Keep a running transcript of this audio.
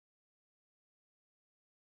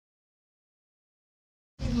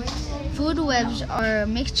Food webs are a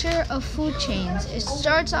mixture of food chains. It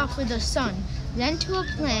starts off with the sun, then to a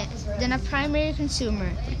plant, then a primary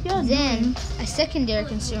consumer, then a secondary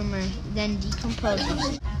consumer, then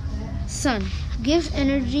decomposes. Sun gives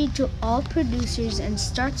energy to all producers and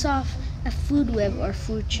starts off a food web or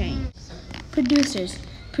food chain. Producers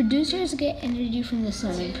get energy from the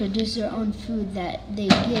sun and produce their own food that they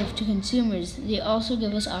give to consumers. They also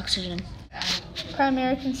give us oxygen.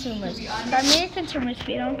 Primary consumers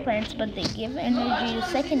feed on plants, but they give energy to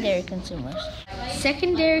secondary consumers.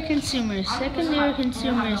 Secondary consumers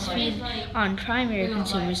feed on primary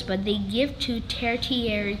consumers, but they give to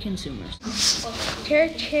tertiary consumers.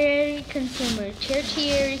 Tertiary consumers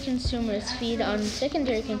feed on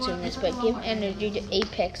secondary consumers, but give energy to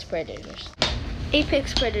apex predators.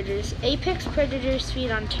 Apex predators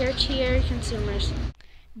feed on tertiary consumers.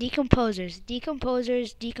 Decomposers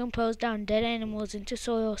decompose down dead animals into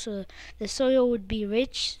soil so the soil would be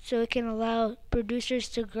rich, so it can allow producers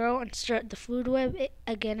to grow and start the food web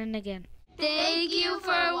again and again. Thank you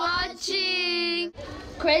for watching.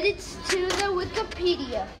 Credits to the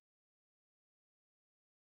Wikipedia.